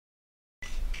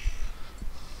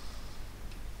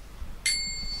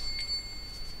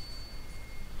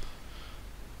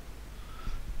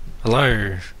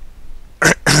Hello,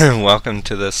 welcome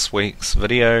to this week's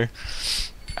video.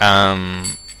 I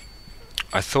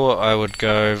thought I would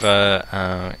go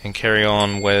over and carry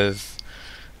on with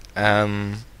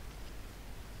I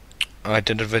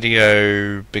did a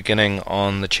video beginning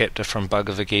on the chapter from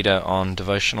Bhagavad Gita on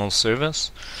Devotional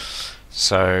Service,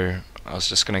 so I was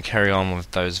just going to carry on with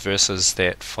those verses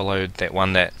that followed that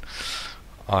one that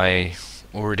I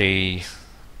already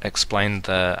explained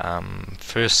the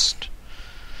first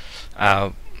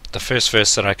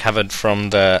verse that I covered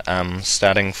from the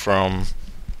starting from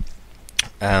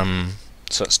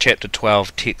so it's chapter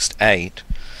 12, text 8,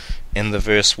 and the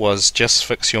verse was, "Just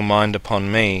fix your mind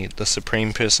upon me, the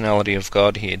Supreme Personality of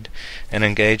Godhead, and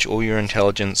engage all your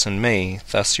intelligence in me,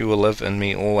 thus you will live in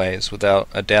me always, without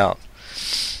a doubt."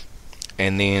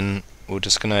 And then we're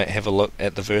just going to have a look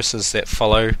at the verses that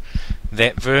follow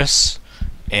that verse,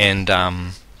 and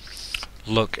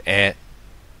look at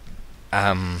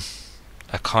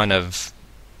a kind of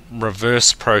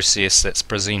reverse process that's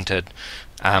presented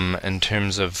in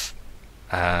terms of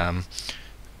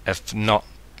if not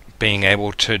being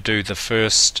able to do the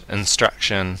first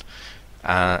instruction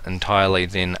entirely,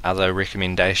 then other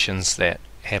recommendations that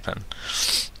happen,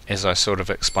 as I sort of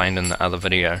explained in the other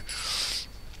video.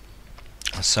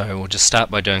 So we'll just start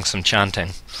by doing some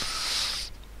chanting.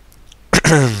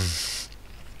 I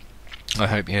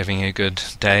hope you're having a good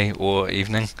day or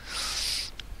evening.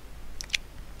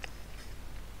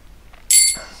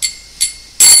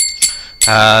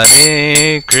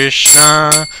 Hare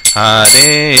Krishna,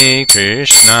 Hare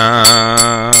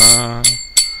Krishna,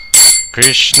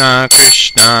 Krishna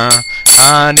Krishna,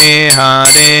 Hare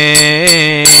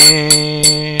Hare,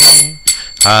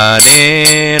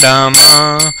 Hare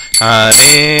Rama,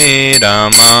 Hare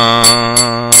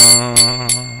Rama,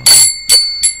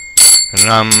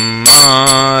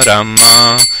 Rama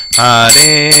Rama,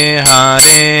 Hare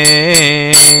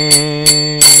Hare,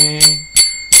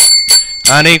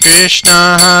 Hare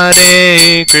Krishna,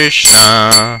 Hare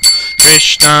Krishna,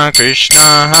 Krishna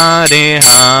Krishna, Hare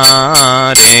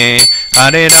Hare,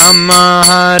 Hare Rama,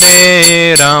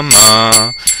 Hare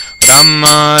Rama,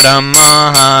 Rama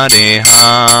Rama, Hare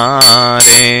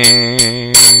Hare,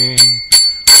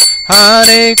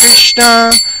 Hare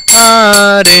Krishna,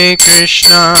 Hare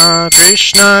Krishna,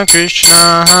 Krishna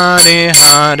Krishna, Hare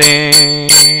Hare,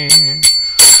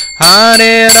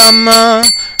 Hare Rama,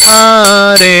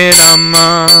 Hare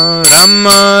Rama,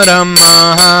 Rama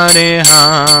Rama, Hare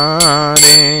Hare,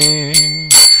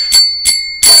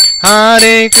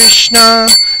 Hare Krishna,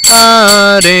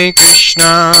 Hare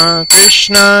Krishna,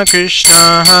 Krishna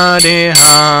Krishna, Hare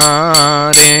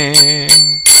Hare,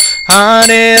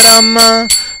 Hare Rama,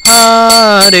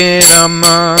 Hare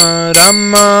Rama,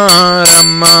 Rama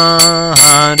Rama,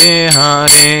 Hare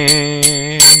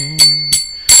Hare,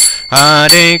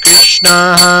 Hare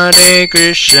Krishna, Hare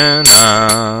Krishna,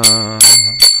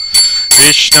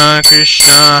 Krishna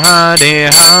Krishna, Hare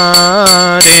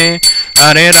Hare,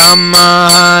 Hare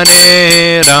Rama,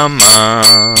 Hare Rama,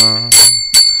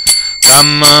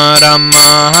 Rama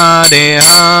Rama, Hare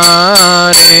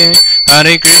Hare,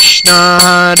 Hare Krishna,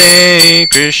 Hare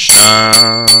Krishna,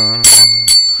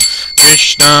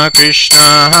 Krishna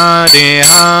Krishna, Hare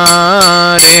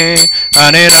Hare,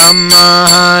 Hare Rama,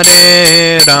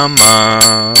 Hare Rama,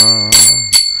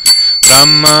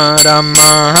 Rama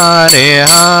Rama, Hare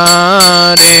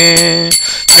Hare.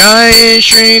 Jai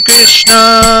Shri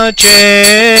Krishna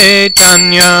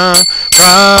Chaitanya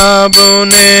Prabhu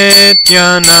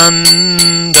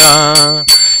Nityananda,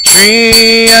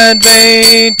 Shri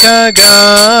Advaita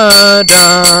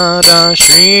Gadadara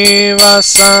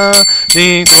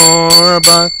Srivasadi Gaur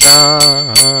Bhakta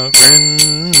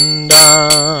Vrinda.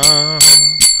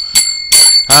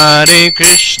 Hare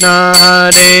Krishna,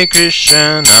 Hare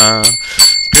Krishna,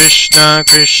 Krishna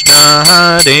Krishna,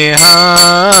 Hare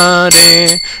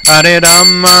Hare, Hare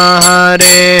Rama,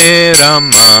 Hare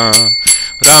Rama,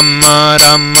 Rama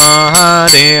Rama,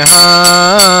 Hare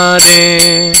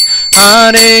Hare,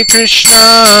 Hare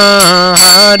Krishna,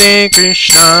 Hare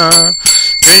Krishna,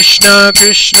 Krishna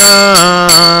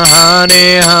Krishna,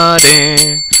 Hare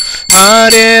Hare,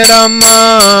 Hare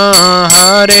Rama,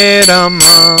 Hare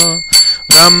Rama,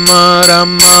 Rama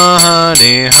Rama,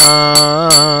 Hare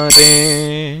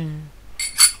Hare.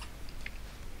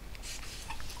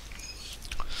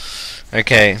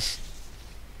 Okay,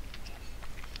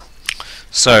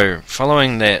 so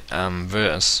following that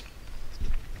verse,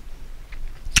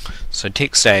 so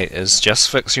text 8 is, "Just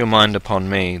fix your mind upon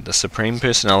me, the Supreme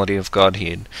Personality of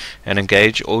Godhead, and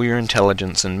engage all your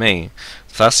intelligence in me,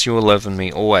 thus you will live in me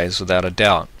always, without a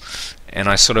doubt." And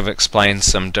I sort of explained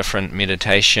some different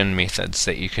meditation methods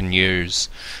that you can use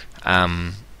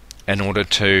in order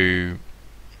to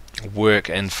work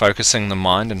in focusing the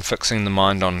mind and fixing the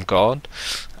mind on God,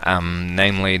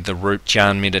 namely the root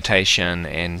jhana meditation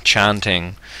and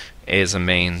chanting as a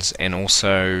means, and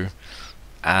also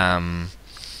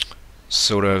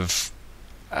sort of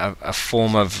a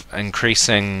form of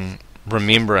increasing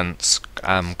remembrance,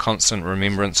 constant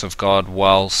remembrance of God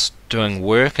whilst doing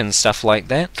work and stuff like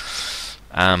that.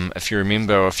 If you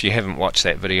remember, or if you haven't watched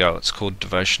that video, it's called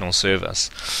Devotional Service.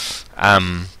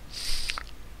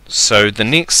 So the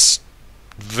next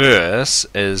verse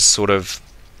is sort of,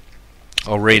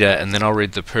 I'll read it and then I'll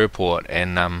read the purport,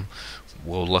 and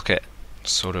we'll look at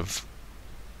sort of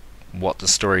what the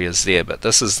story is there. But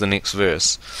this is the next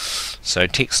verse. So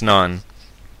text 9,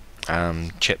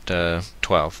 chapter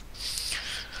 12.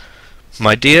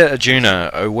 My dear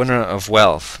Arjuna, O winner of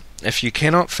wealth, if you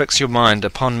cannot fix your mind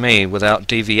upon me without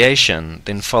deviation,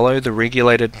 then follow the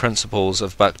regulated principles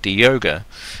of Bhakti Yoga.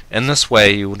 In this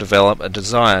way you will develop a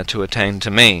desire to attain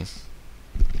to me.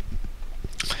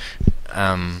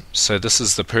 So this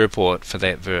is the purport for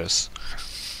that verse.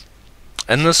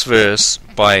 In this verse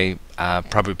by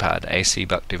Prabhupada, A.C.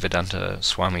 Bhaktivedanta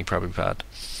Swami Prabhupada,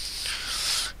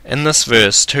 in this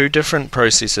verse, two different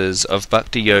processes of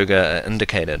Bhakti Yoga are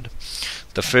indicated.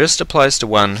 The first applies to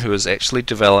one who has actually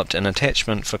developed an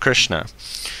attachment for Krishna,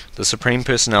 the Supreme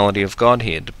Personality of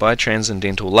Godhead, by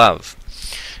transcendental love,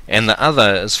 and the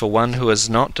other is for one who has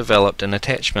not developed an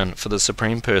attachment for the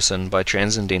Supreme Person by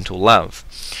transcendental love.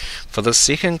 For the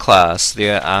second class,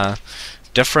 there are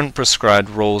different prescribed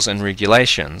rules and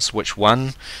regulations which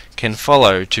one can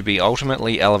follow to be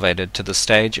ultimately elevated to the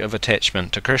stage of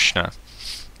attachment to Krishna.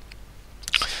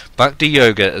 Bhakti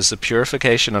Yoga is the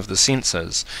purification of the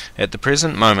senses. At the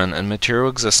present moment in material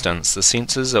existence, the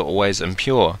senses are always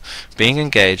impure, being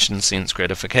engaged in sense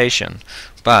gratification.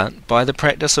 But, by the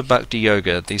practice of Bhakti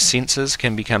Yoga, these senses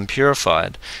can become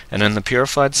purified, and in the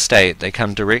purified state they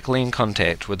come directly in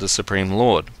contact with the Supreme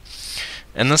Lord.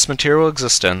 In this material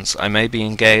existence, I may be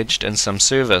engaged in some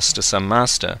service to some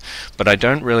master, but I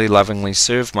don't really lovingly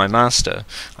serve my master.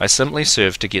 I simply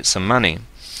serve to get some money.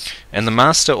 And the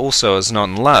master also is not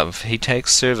in love. He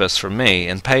takes service from me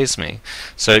and pays me.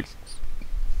 So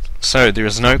there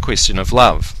is no question of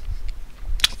love.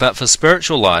 But for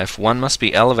spiritual life, one must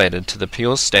be elevated to the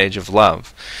pure stage of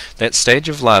love. That stage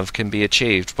of love can be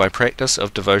achieved by practice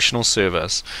of devotional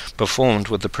service performed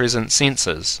with the present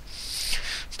senses.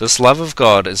 This love of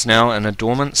God is now in a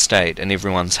dormant state in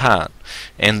everyone's heart,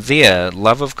 and there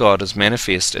love of God is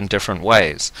manifest in different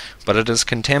ways, but it is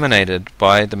contaminated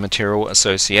by the material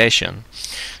association.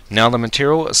 Now the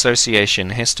material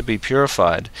association has to be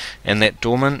purified, and that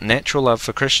dormant natural love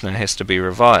for Krishna has to be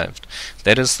revived.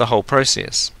 That is the whole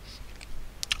process.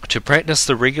 To practice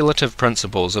the regulative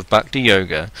principles of Bhakti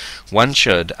Yoga, one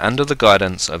should, under the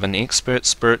guidance of an expert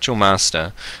spiritual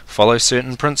master, follow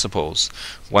certain principles.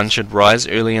 One should rise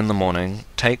early in the morning,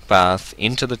 take bath,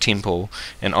 enter the temple,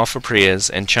 and offer prayers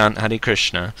and chant Hare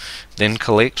Krishna, then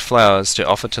collect flowers to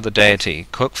offer to the deity,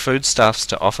 cook foodstuffs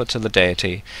to offer to the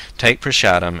deity, take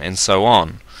prasadam, and so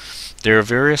on. There are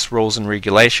various rules and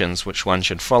regulations which one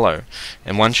should follow,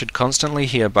 and one should constantly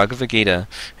hear Bhagavad Gita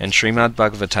and Srimad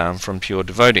Bhagavatam from pure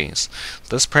devotees.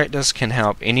 This practice can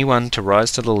help anyone to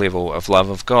rise to the level of love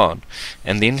of God,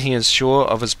 and then he is sure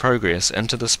of his progress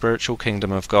into the spiritual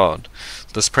kingdom of God.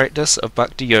 This practice of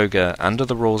Bhakti Yoga under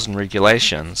the rules and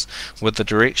regulations, with the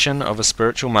direction of a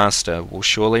spiritual master, will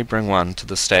surely bring one to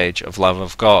the stage of love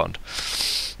of God.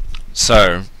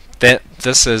 So,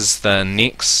 this is the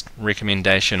next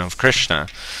recommendation of Krishna.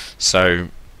 So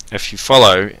if you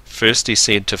follow, first he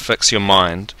said to fix your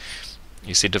mind.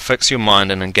 He said to fix your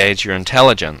mind and engage your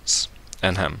intelligence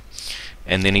in him.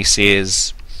 And then he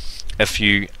says, if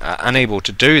you are unable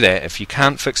to do that, if you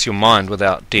can't fix your mind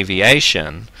without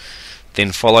deviation,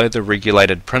 then follow the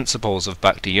regulated principles of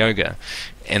Bhakti Yoga.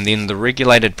 And then the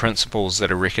regulated principles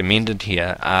that are recommended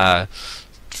here are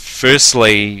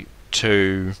firstly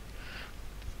to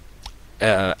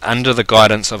under the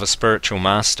guidance of a spiritual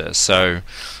master. So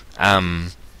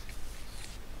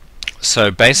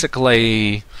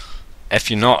basically, if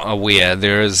you're not aware,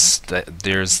 there is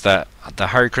the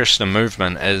Hare Krishna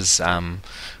movement is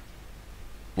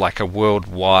like a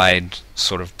worldwide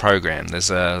sort of program.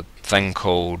 There's a thing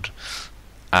called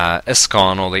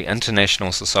ISKCON, or the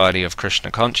International Society of Krishna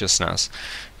Consciousness,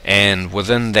 and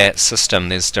within that system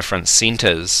there's different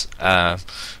centers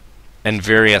in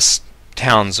various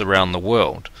towns around the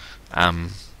world.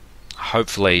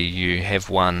 Hopefully you have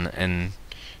one in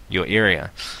your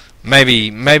area.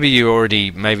 Maybe you already,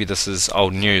 maybe this is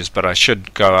old news, but I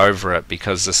should go over it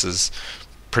because this is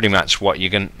pretty much what you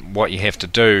have to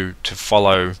do to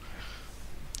follow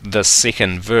the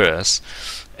second verse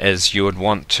is you would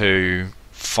want to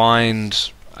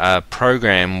find a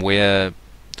program where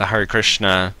the Hare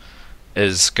Krishna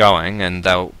is going, and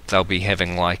they'll be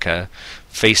having like a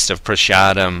feast of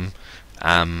prasadam,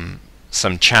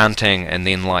 some chanting, and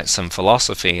then like some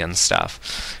philosophy and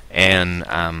stuff.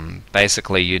 And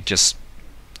basically you just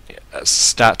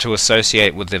start to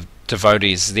associate with the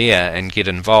devotees there and get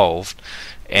involved,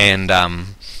 and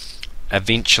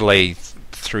eventually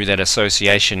through that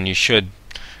association you should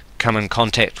come in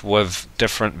contact with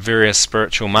different various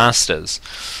spiritual masters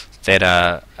that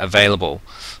are available.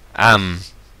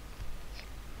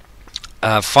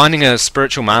 Finding a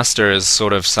spiritual master is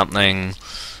sort of something,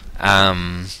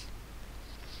 I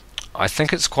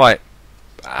think it's quite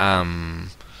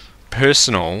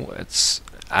personal. It's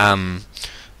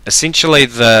essentially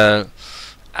the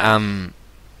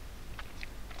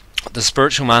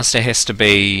spiritual master has to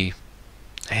be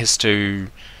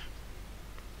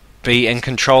in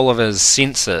control of his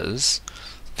senses.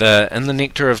 In the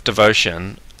nectar of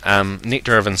devotion,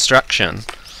 nectar of instruction,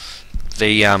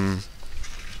 the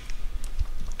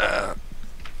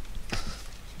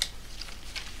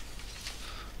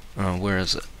where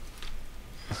is it?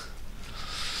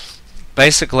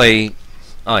 Basically,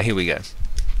 here we go.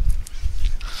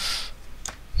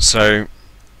 So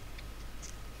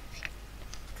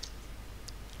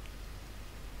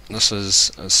this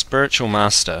is a spiritual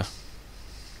master.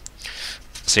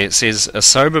 See, it says, a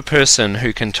sober person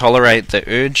who can tolerate the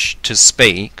urge to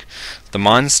speak, the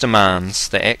mind's demands,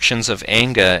 the actions of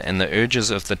anger, and the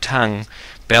urges of the tongue,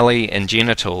 belly, and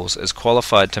genitals is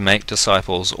qualified to make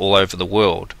disciples all over the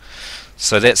world.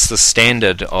 So that's the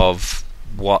standard of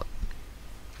what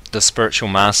the spiritual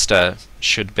master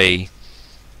should be,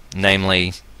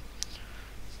 namely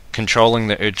controlling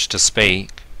the urge to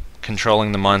speak,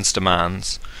 controlling the mind's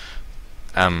demands,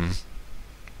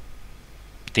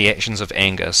 the actions of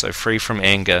anger, so free from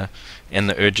anger, and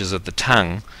the urges of the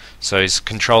tongue, so he's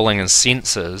controlling his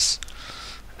senses,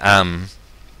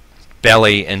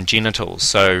 belly and genitals,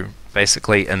 so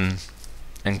basically in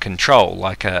control,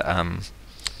 like a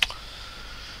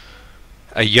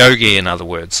yogi, in other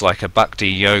words, like a Bhakti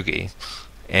yogi,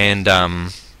 and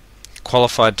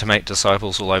qualified to make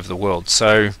disciples all over the world.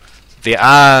 So there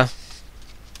are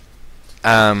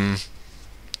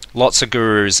lots of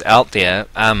gurus out there.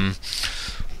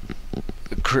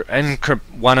 In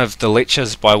one of the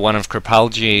lectures by one of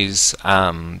Kripalji's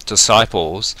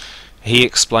disciples, he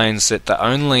explains that the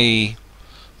only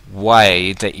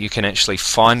way that you can actually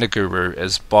find a guru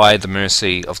is by the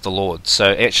mercy of the Lord.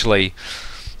 So actually,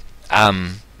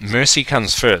 mercy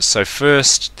comes first. So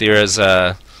first there is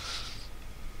a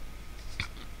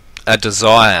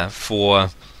desire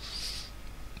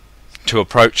to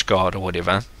approach God or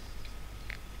whatever,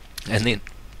 and then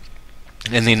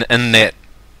in that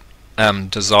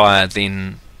desire,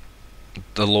 then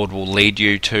the Lord will lead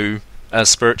you to a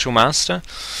spiritual master.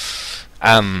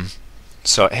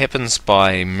 So it happens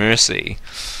by mercy.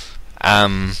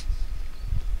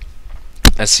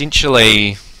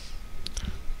 Essentially,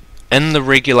 in the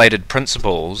regulated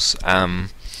principles,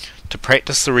 to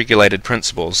practice the regulated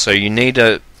principles, so you need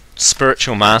a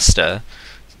spiritual master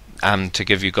to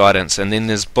give you guidance, and then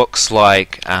there's books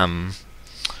like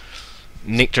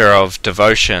Nectar of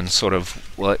Devotion sort of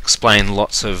will explain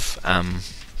lots of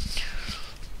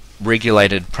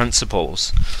regulated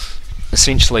principles.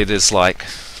 Essentially there's like,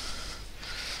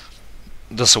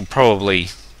 this will probably,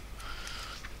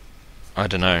 I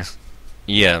don't know,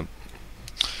 yeah,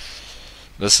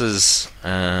 this is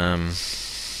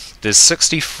there's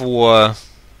 64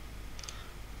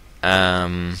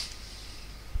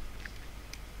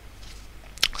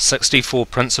 64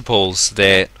 principles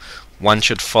that one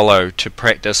should follow to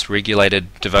practice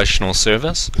regulated devotional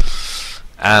service.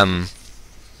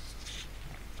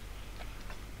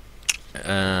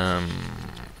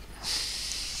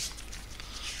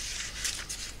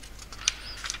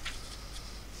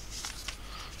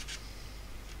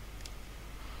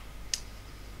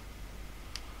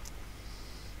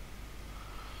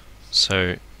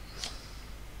 So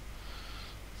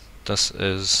this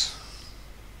is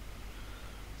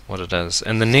what it is,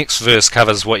 and the next verse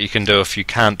covers what you can do if you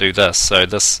can't do this, so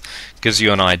this gives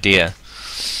you an idea.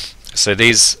 So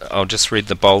these, I'll just read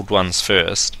the bold ones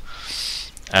first.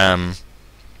 So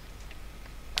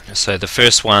the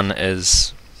first one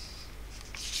is,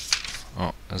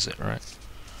 is it right?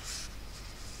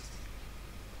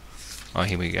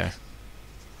 Here we go.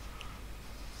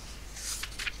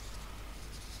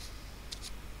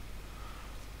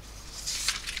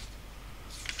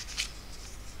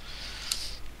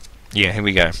 Yeah, here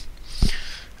we go.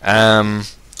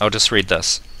 I'll just read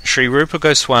this. Sri Rupa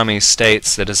Goswami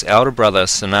states that his elder brother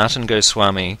Sanatan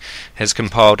Goswami has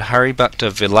compiled Hari Bhakta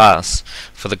Vilas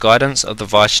for the guidance of the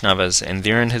Vaishnavas, and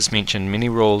therein has mentioned many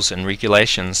rules and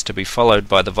regulations to be followed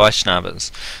by the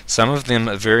Vaishnavas. Some of them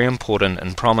are very important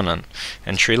and prominent,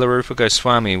 and Srila Rupa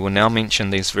Goswami will now mention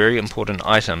these very important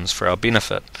items for our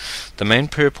benefit. The main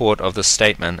purport of this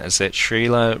statement is that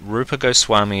Srila Rupa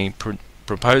Goswami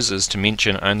proposes to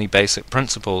mention only basic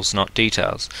principles, not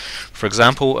details. For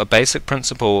example, a basic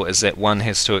principle is that one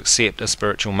has to accept a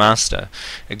spiritual master.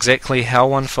 Exactly how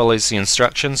one follows the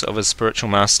instructions of a spiritual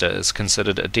master is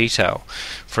considered a detail.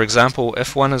 For example,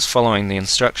 if one is following the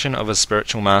instruction of a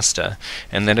spiritual master,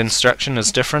 and that instruction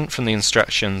is different from the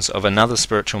instructions of another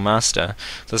spiritual master,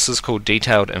 this is called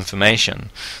detailed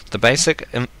information. The basic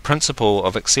principle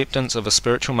of acceptance of a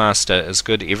spiritual master is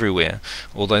good everywhere,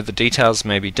 although the details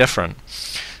may be different.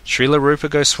 Srila Rupa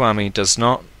Goswami does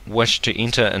not wish to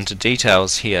enter into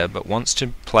details here, but wants to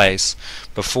place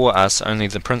before us only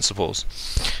the principles.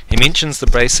 He mentions the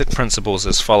basic principles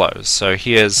as follows. So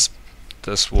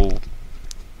this will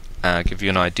give you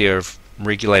an idea of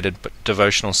regulated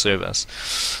devotional service.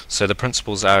 So the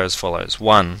principles are as follows.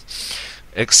 1.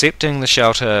 Accepting the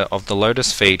shelter of the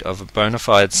lotus feet of a bona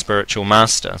fide spiritual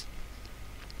master.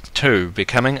 2.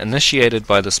 Becoming initiated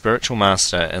by the spiritual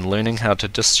master and learning how to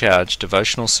discharge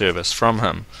devotional service from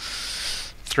him.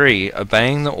 3.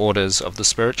 Obeying the orders of the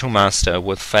spiritual master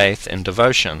with faith and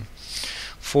devotion.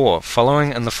 4.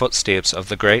 Following in the footsteps of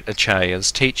the great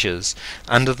acharyas, teachers,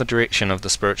 under the direction of the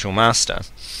spiritual master.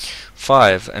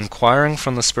 5. Inquiring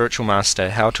from the spiritual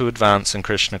master how to advance in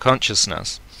Krishna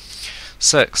consciousness.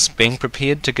 6. Being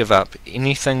prepared to give up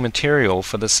anything material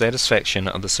for the satisfaction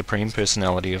of the Supreme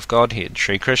Personality of Godhead,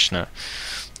 Sri Krishna.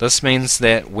 This means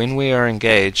that when we are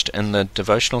engaged in the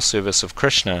devotional service of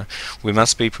Krishna, we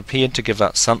must be prepared to give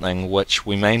up something which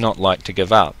we may not like to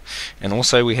give up, and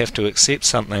also we have to accept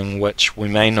something which we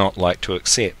may not like to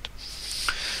accept.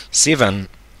 7.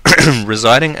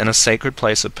 Residing in a sacred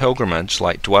place of pilgrimage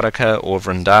like Dwaraka or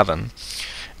Vrindavan.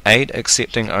 8.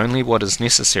 Accepting only what is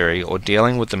necessary, or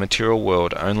dealing with the material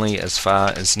world only as far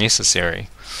as necessary.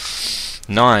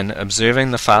 9. Observing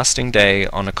the fasting day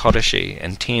on Ekadashi.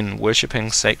 And 10.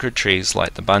 Worshipping sacred trees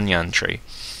like the banyan tree.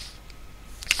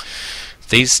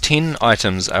 These 10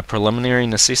 items are preliminary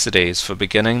necessities for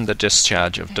beginning the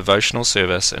discharge of devotional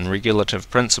service and regulative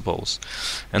principles.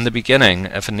 In the beginning,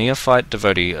 if a neophyte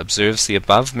devotee observes the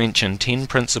above-mentioned 10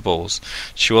 principles,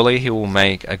 surely he will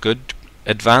make good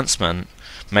advancement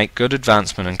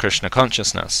in Krishna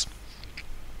consciousness.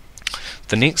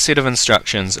 The next set of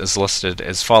instructions is listed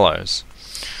as follows.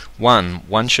 1.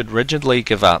 One should rigidly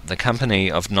give up the company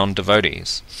of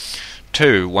non-devotees.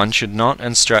 2. One should not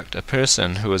instruct a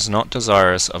person who is not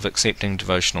desirous of accepting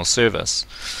devotional service.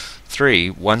 3.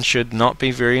 One should not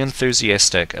be very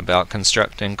enthusiastic about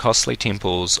constructing costly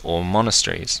temples or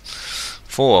monasteries.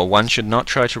 4. One should not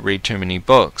try to read too many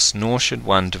books, nor should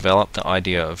one develop the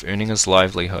idea of earning his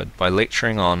livelihood by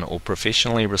lecturing on or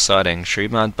professionally reciting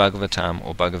Srimad Bhagavatam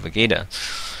or Bhagavad Gita.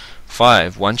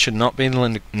 5. One should not be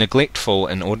neglectful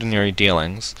in ordinary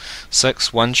dealings.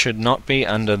 6. One should not be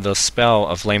under the spell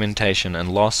of lamentation in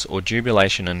loss or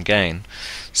jubilation in gain.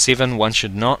 7. One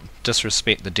should not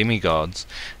disrespect the demigods.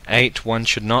 8. One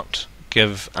should not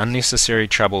give unnecessary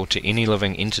trouble to any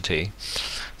living entity.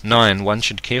 9. One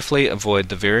should carefully avoid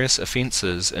the various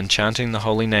offences in chanting the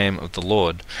holy name of the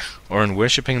Lord, or in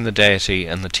worshipping the deity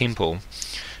in the temple.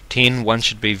 10. One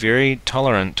should be very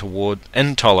intolerant toward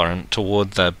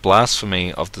the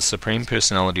blasphemy of the Supreme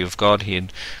Personality of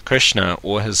Godhead, Krishna,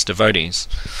 or his devotees.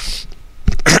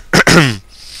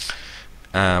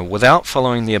 Without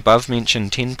following the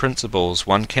above-mentioned 10 principles,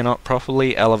 one cannot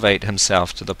properly elevate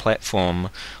himself to the platform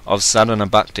of sadhana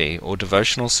bhakti, or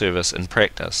devotional service in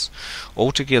practice.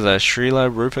 Altogether, Srila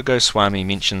Rupa Goswami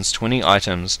mentions 20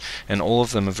 items, and all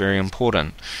of them are very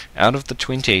important. Out of the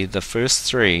 20, the first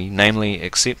 3, namely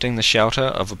accepting the shelter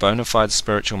of a bona fide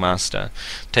spiritual master,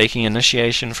 taking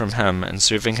initiation from him, and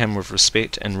serving him with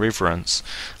respect and reverence,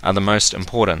 are the most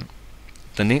important.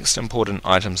 The next important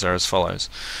items are as follows.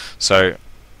 So,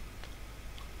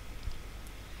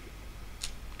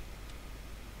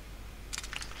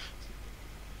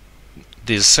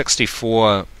 there's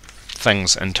 64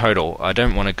 things in total. I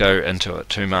don't want to go into it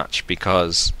too much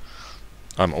because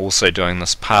I'm also doing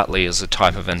this partly as a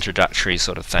type of introductory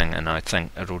sort of thing, and I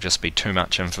think it'll just be too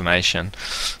much information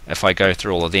if I go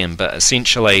through all of them. But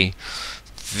essentially,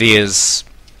 there's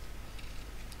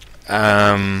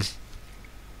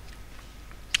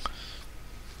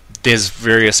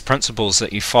various principles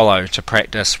that you follow to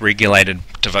practice regulated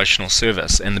devotional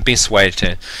service, and the best way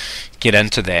to get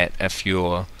into that, if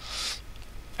you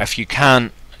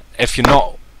can't if you're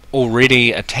not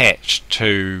already attached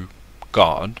to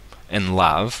God in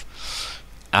love,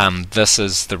 this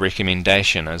is the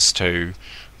recommendation, is to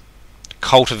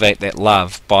cultivate that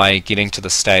love by getting to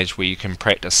the stage where you can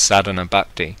practice sadhana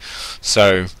bhakti.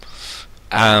 So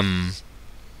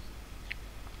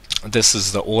this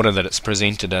is the order that it's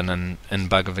presented in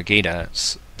Bhagavad Gita.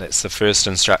 That's the first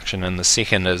instruction, and the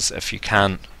second is if you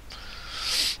can't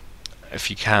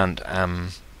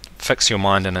fix your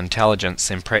mind and intelligence,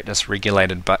 then practice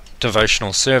regulated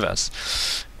devotional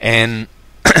service. And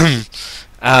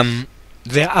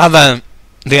there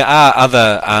are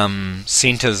other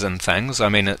centres and things. I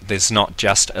mean, there's not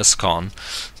just ISKCON.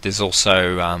 There's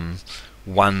also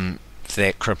one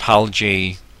that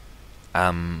Kripalji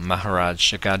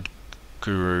Maharaj,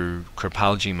 Jagadguru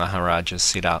Kripalji Maharaj has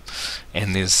set up,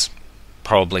 and there's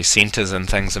probably centres and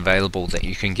things available that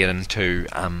you can get into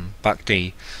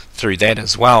bhakti through that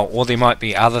as well, or there might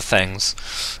be other things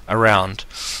around.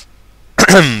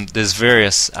 There's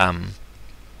various,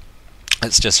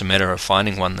 it's just a matter of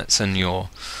finding one that's in your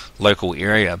local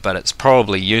area, but it's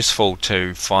probably useful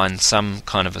to find some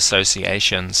kind of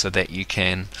association so that you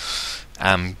can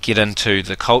get into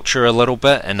the culture a little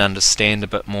bit and understand a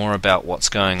bit more about what's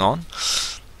going on,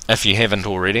 if you haven't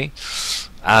already.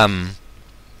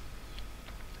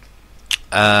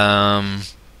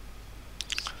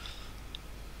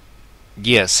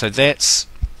 Yeah, so that's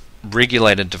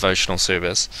regulated devotional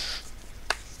service.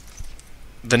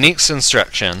 The next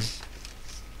instruction,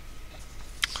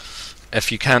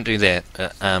 if you can't do that,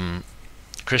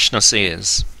 Krishna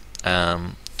says,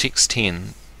 text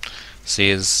 10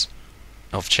 says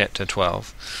of chapter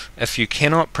 12, if you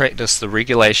cannot practice the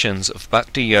regulations of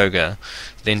bhakti yoga,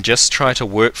 then just try to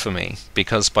work for me,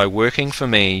 because by working for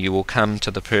me you will come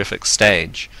to the perfect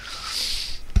stage.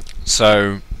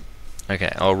 So,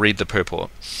 okay, I'll read the purport.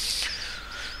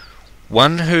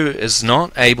 One who is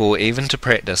not able even to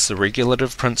practice the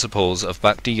regulative principles of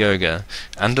bhakti yoga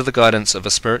under the guidance of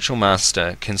a spiritual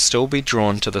master can still be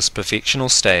drawn to this perfectional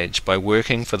stage by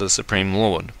working for the Supreme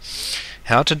Lord.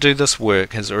 How to do this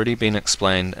work has already been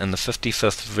explained in the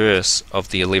 55th verse of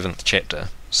the 11th chapter,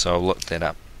 so I'll look that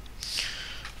up.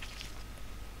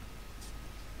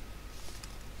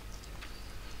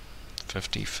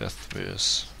 '55th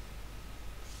verse.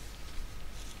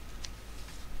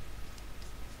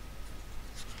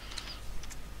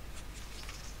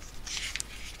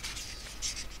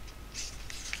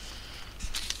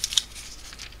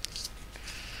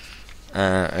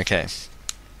 Okay.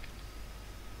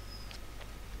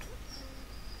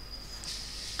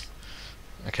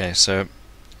 Okay, so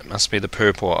it must be the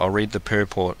purport. I'll read the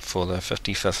purport for the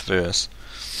 55th verse.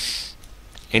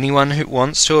 Anyone who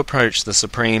wants to approach the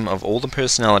supreme of all the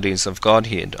personalities of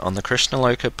Godhead on the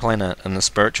Krishnaloka planet in the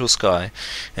spiritual sky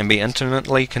and be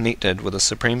intimately connected with the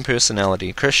Supreme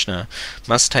Personality Krishna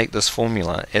must take this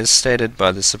formula as stated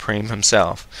by the Supreme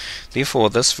himself. Therefore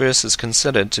this verse is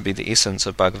considered to be the essence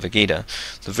of Bhagavad Gita.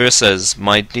 The verse is,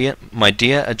 My dear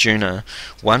Arjuna,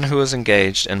 one who is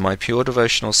engaged in my pure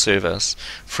devotional service,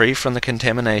 free from the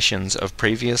contaminations of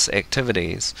previous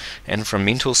activities and from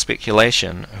mental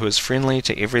speculation, who is friendly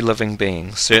to every living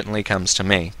being, certainly comes to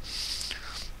me.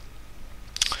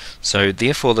 So,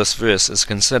 therefore this verse is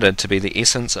considered to be the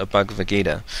essence of Bhagavad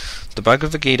Gita. The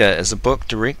Bhagavad Gita is a book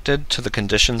directed to the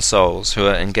conditioned souls who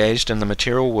are engaged in the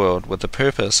material world with the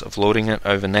purpose of lording it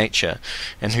over nature,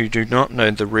 and who do not know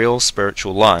the real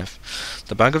spiritual life.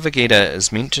 The Bhagavad Gita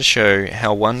is meant to show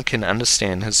how one can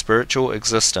understand his spiritual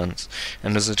existence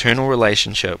and his eternal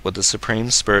relationship with the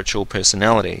Supreme Spiritual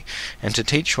Personality, and to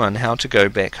teach one how to go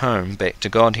back home, back to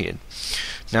Godhead.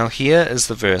 Now here is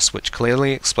the verse which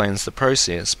clearly explains the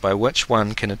process by which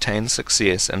one can attain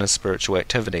success in a spiritual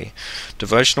activity.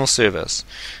 Devotional service.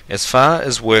 As far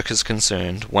as work is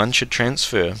concerned, one should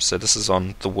transfer, so this is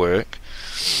on the work,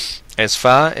 as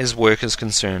far as work is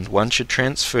concerned, one should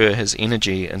transfer his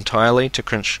energy entirely to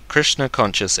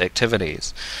Krishna-conscious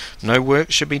activities. No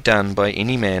work should be done by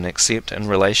any man except in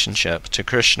relationship to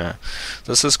Krishna.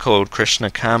 This is called Krishna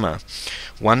karma.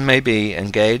 One may be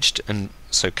engaged in,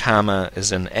 so karma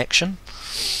is in action.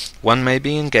 One may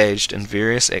be engaged in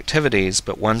various activities,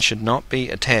 but one should not be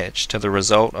attached to the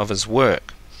result of his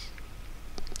work.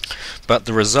 But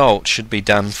the result should be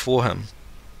done for him,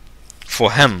 for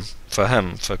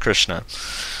Krishna.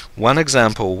 One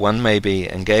example, one may be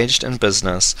engaged in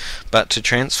business, but to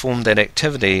transform that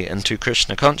activity into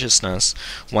Krishna consciousness,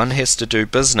 one has to do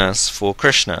business for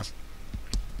Krishna.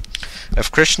 If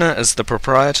Krishna is the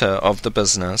proprietor of the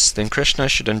business, then Krishna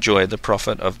should enjoy the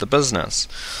profit of the business.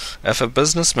 If a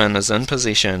businessman is in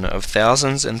possession of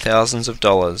thousands and thousands of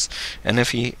dollars, and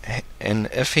if he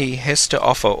has to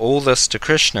offer all this to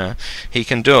Krishna, he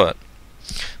can do it.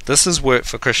 This is work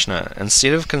for Krishna.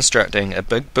 Instead of constructing a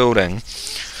big building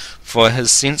for his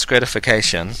sense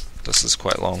gratification, this is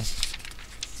quite long,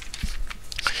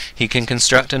 he can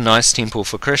construct a nice temple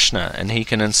for Krishna, and he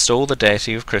can install the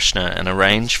deity of Krishna and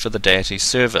arrange for the deity's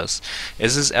service,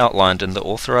 as is outlined in the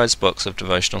authorized books of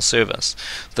devotional service.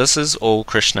 This is all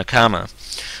Krishna karma.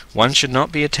 One should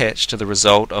not be attached to the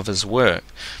result of his work,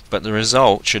 but the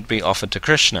result should be offered to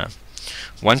Krishna.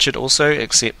 One should also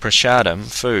accept prasadam,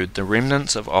 food, the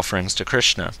remnants of offerings to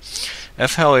Krishna.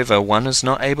 If, however, one is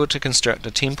not able to construct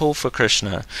a temple for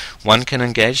Krishna, one can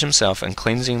engage himself in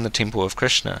cleansing the temple of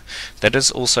Krishna. That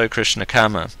is also Krishna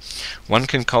karma. One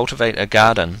can cultivate a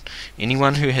garden.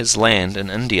 Anyone who has land, in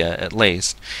India at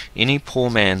least, any poor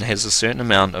man has a certain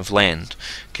amount of land,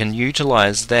 can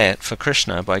utilize that for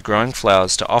Krishna by growing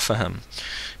flowers to offer him.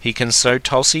 He can sow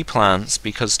tulsi plants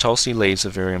because tulsi leaves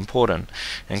are very important,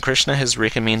 and Krishna has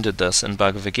recommended this in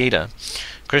Bhagavad Gita.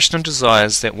 Krishna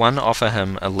desires that one offer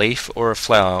him a leaf or a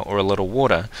flower or a little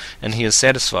water, and he is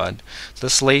satisfied.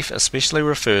 This leaf especially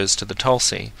refers to the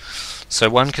tulsi. So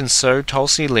one can sow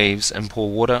tulsi leaves and pour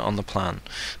water on the plant.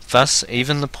 Thus,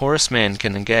 even the poorest man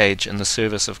can engage in the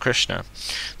service of Krishna.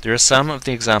 There are some of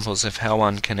the examples of how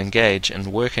one can engage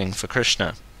in working for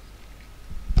Krishna.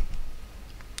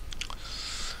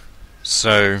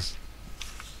 So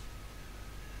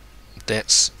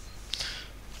that's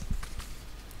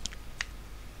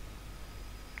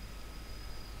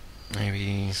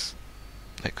maybe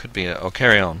that could be it. I'll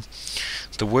carry on.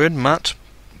 The word mat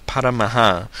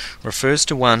paramaha refers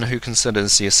to one who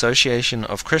considers the association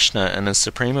of Krishna in his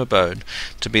supreme abode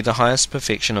to be the highest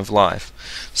perfection of life.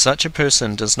 Such a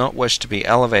person does not wish to be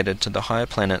elevated to the higher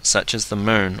planets such as the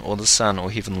moon or the sun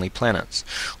or heavenly planets,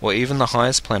 or even the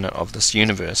highest planet of this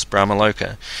universe,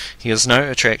 Brahmaloka. He has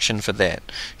no attraction for that.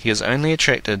 He is only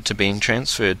attracted to being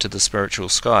transferred to the spiritual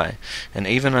sky, and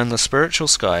even in the spiritual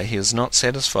sky he is not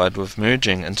satisfied with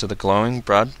merging into the glowing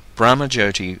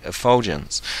Brahmajyoti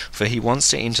effulgence, for he wants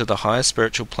to enter the higher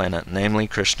spiritual planet, namely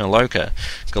Krishna Loka,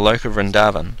 Goloka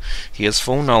Vrindavan. He has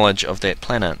full knowledge of that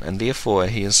planet, and therefore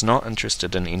he is not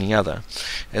interested in any other.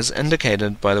 As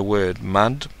indicated by the word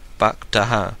mad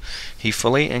bhaktaha, he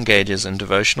fully engages in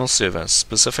devotional service,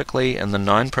 specifically in the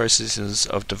 9 processes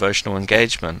of devotional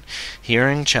engagement: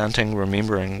 hearing, chanting,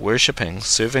 remembering, worshipping,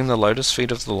 serving the lotus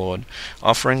feet of the Lord,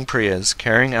 offering prayers,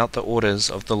 carrying out the orders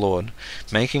of the Lord,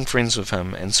 making friends with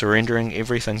him, and surrendering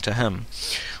everything to him.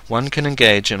 One can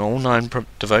engage in all 9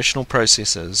 devotional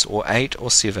processes, or 8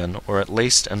 or 7, or at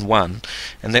least in 1,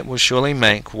 and that will surely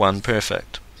make one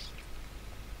perfect.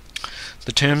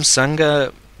 The term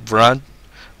Sangha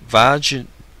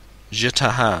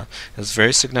Vajitaha is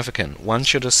very significant. One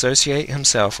should disassociate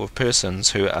himself from persons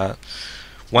who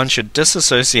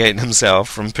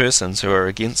are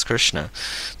against Krishna.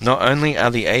 Not only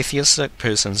are the atheistic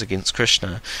persons against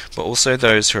Krishna, but also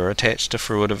those who are attached to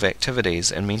fruitive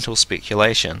activities and mental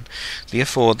speculation.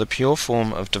 Therefore, the pure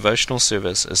form of devotional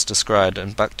service is described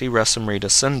in Bhakti Rasamrita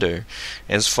Sindhu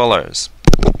as follows.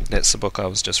 That's the book I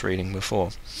was just reading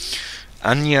before.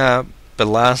 Anya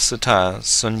Bilasata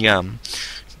Sunyam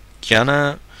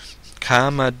Jnana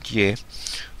Kamadye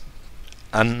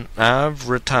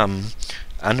Anavritam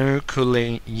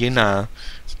Anukulayina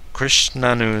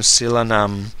Krishnanu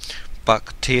Silanam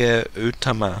Bhaktir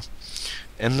Uttama.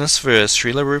 In this verse,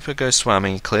 Srila Rupa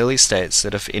Goswami clearly states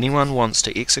that if anyone wants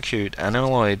to execute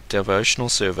unalloyed devotional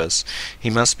service, he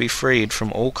must be freed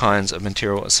from all kinds of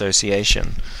material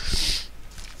association.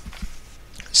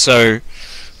 So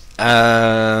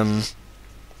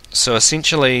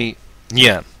essentially,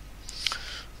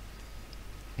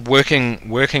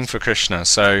 working for Krishna.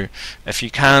 So if you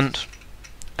can't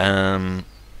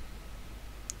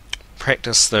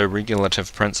practice the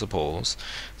regulative principles,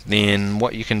 then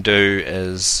what you can do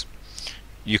is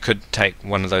you could take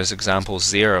one of those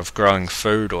examples there of growing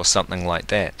food or something like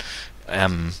that,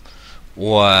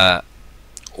 or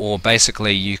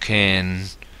basically you can.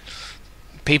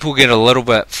 People get a little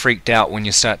bit freaked out when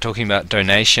you start talking about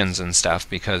donations and stuff,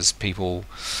 because people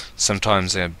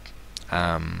sometimes they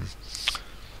want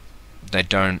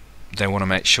to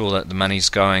make sure that the money's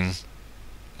going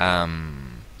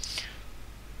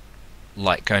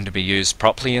going to be used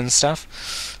properly and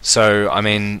stuff. So I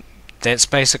mean, that's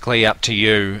basically up to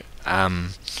you.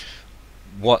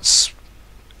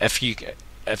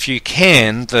 If you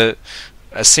can,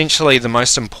 essentially the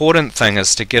most important thing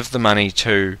is to give the money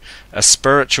to a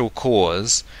spiritual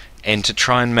cause, and to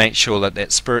try and make sure that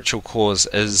that spiritual cause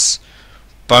is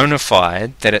bona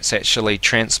fide, that it's actually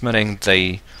transmitting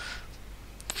the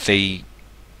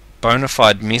bona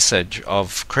fide message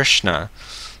of Krishna.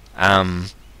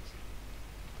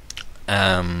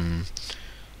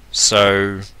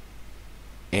 So,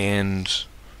 and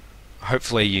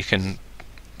hopefully you can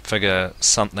figure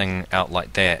something out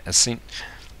like that.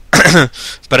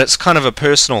 But it's kind of a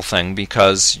personal thing,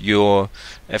 because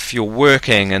if you're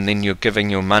working and then you're giving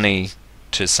your money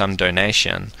to some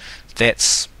donation,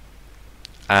 that's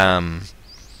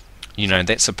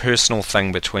that's a personal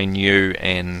thing between you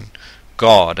and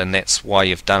God, and that's why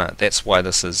you've done it. That's why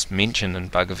this is mentioned in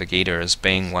Bhagavad Gita as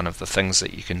being one of the things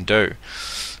that you can do.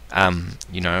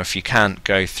 If you can't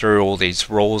go through all these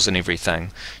rules and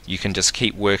everything, you can just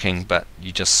keep working, but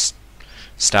you just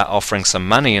start offering some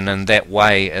money, and in that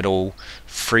way it'll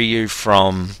free you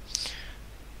from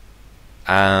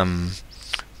the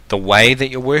way that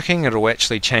you're working. It'll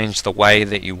actually change the way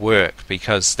that you work,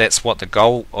 because that's what the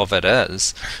goal of it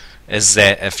is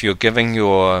that if you're giving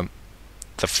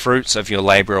the fruits of your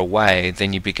labor away,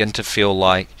 then you begin to feel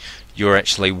like you're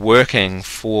actually working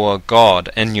for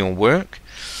God in your work,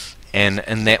 and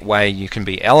in that way you can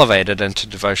be elevated into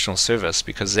devotional service,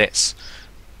 because that's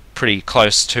pretty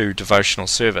close to devotional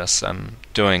service,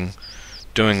 doing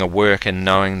a work and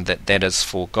knowing that that is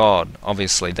for God.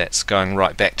 Obviously that's going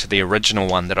right back to the original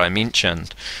one that I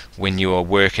mentioned, when you are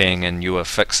working and you are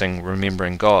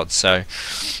remembering God. So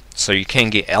you can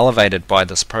get elevated by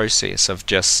this process of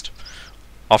just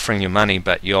offering your money,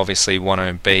 but you obviously want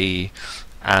to be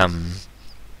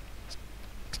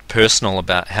personal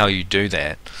about how you do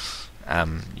that,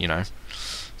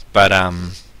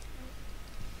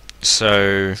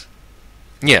 so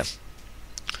yeah,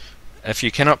 if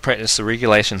you cannot practice the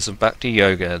regulations of Bhakti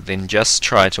Yoga, then just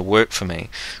try to work for me,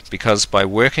 because by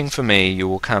working for me you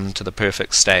will come to the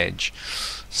perfect stage.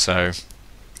 So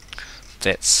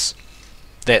that's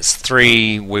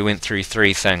three. We went through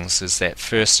three things. Is that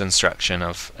first instruction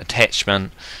of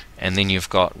attachment, and then you've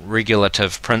got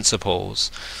regulative principles,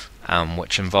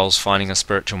 which involves finding a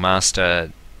spiritual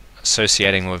master,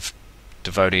 associating with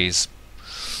devotees,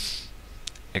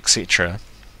 etc.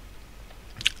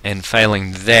 And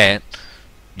failing that,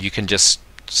 you can just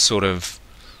sort of...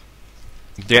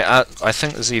 I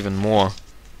think there's even more.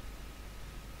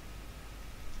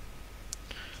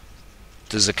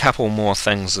 There's a couple more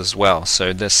things as well,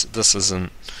 so this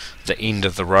isn't the end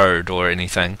of the road or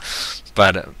anything,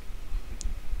 but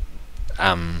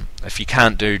if you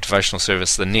can't do devotional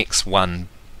service, the next one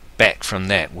back from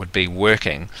that would be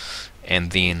working,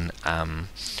 and then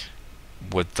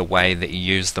with the way that you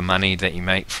use the money that you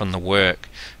make from the work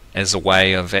as a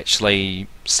way of actually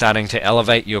starting to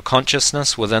elevate your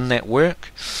consciousness within that work.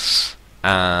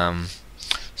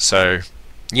 So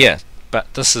yeah,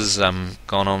 but this has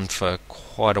gone on for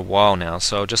quite a while now,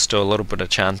 so I'll just do a little bit of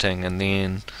chanting, and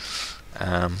then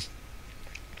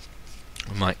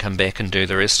we might come back and do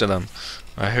the rest of them.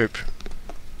 I hope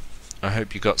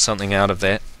you got something out of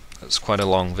that. It's quite a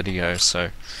long video,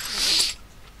 so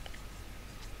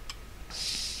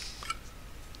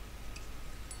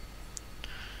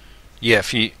yeah,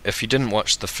 if you didn't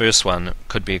watch the first one, it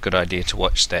could be a good idea to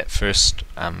watch that first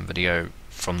video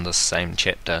from the same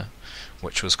chapter,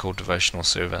 which was called Devotional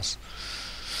Service.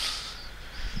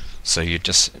 So you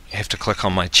just have to click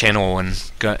on my channel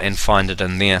and go and find it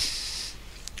in there,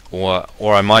 or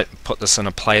I might put this in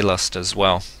a playlist as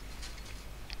well.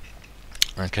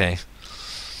 Okay,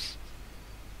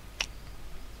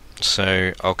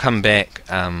 so I'll come back,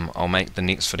 I'll make the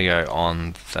next video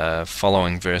on the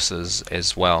following verses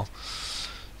as well.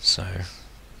 So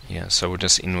yeah, so we'll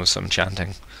just end with some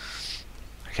chanting.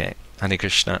 Okay, Hare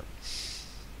Krishna.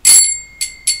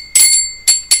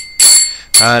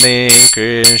 Hare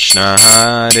Krishna,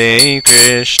 Hare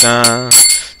Krishna,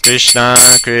 Krishna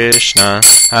Krishna,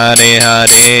 Hare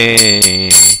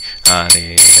Hare,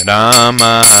 Hare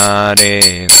Rama,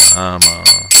 Hare Rama,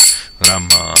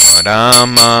 Rama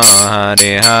Rama,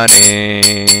 Hare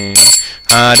Hare,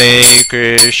 Hare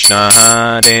Krishna,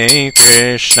 Hare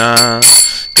Krishna,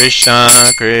 Krishna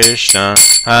Krishna,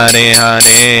 Hare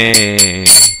Hare,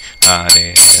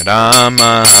 Hare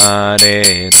Rama,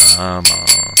 Hare Rama,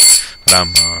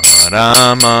 Rama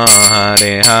Rama,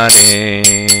 Hare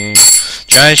Hare.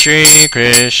 Jai Shri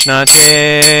Krishna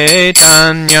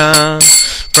Chaitanya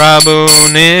Prabhu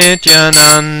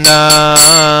Nityananda,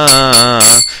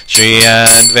 Shri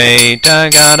Advaita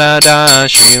Gadada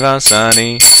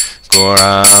Shivasari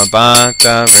Gaura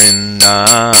Bhakta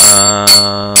Vrinda.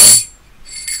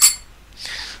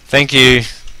 Thank you.